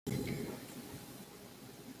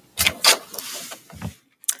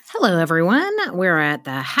Hello, everyone. We're at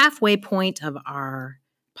the halfway point of our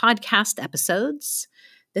podcast episodes.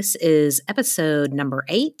 This is episode number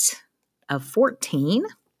 8 of 14.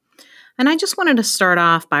 And I just wanted to start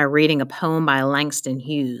off by reading a poem by Langston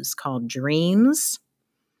Hughes called Dreams.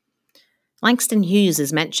 Langston Hughes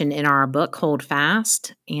is mentioned in our book, Hold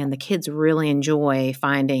Fast, and the kids really enjoy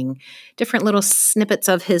finding different little snippets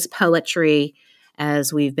of his poetry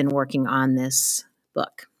as we've been working on this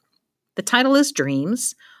book. The title is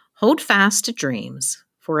Dreams. Hold fast to dreams,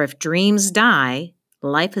 for if dreams die,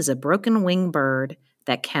 life is a broken winged bird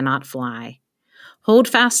that cannot fly. Hold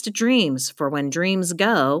fast to dreams, for when dreams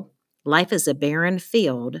go, life is a barren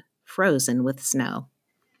field frozen with snow.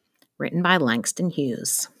 Written by Langston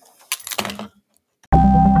Hughes.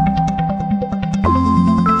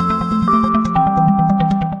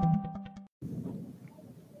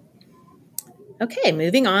 Okay,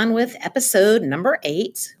 moving on with episode number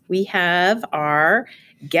 8. We have our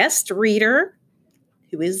guest reader,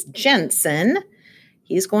 who is Jensen.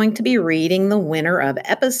 He's going to be reading the winner of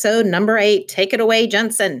episode number 8. Take it away,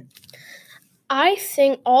 Jensen. I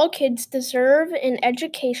think all kids deserve an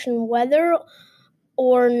education, whether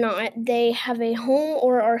or not they have a home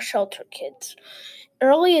or are shelter kids.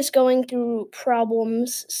 Early is going through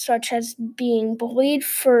problems such as being bullied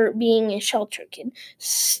for being a shelter kid.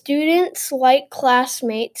 Students like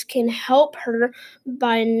classmates can help her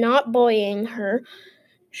by not bullying her,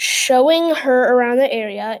 showing her around the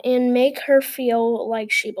area, and make her feel like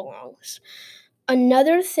she belongs.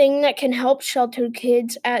 Another thing that can help shelter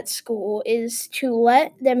kids at school is to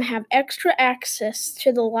let them have extra access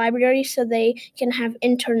to the library so they can have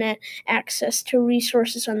internet access to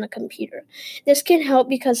resources on the computer. This can help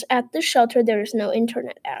because at the shelter there is no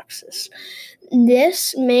internet access.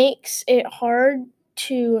 This makes it hard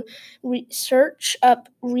to research and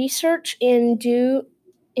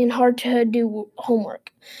hard to do homework.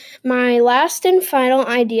 My last and final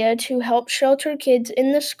idea to help shelter kids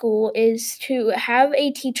in the school is to have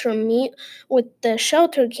a teacher meet with the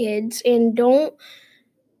shelter kids and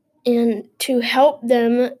to help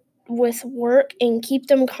them with work and keep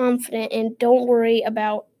them confident and don't worry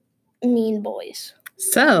about mean boys.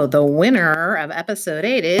 So the winner of episode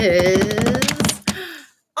 8 is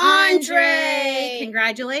Andre.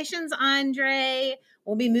 Congratulations, Andre.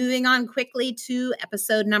 We'll be moving on quickly to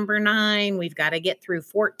episode number 9. We've got to get through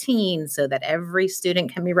 14 so that every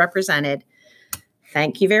student can be represented.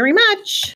 Thank you very much.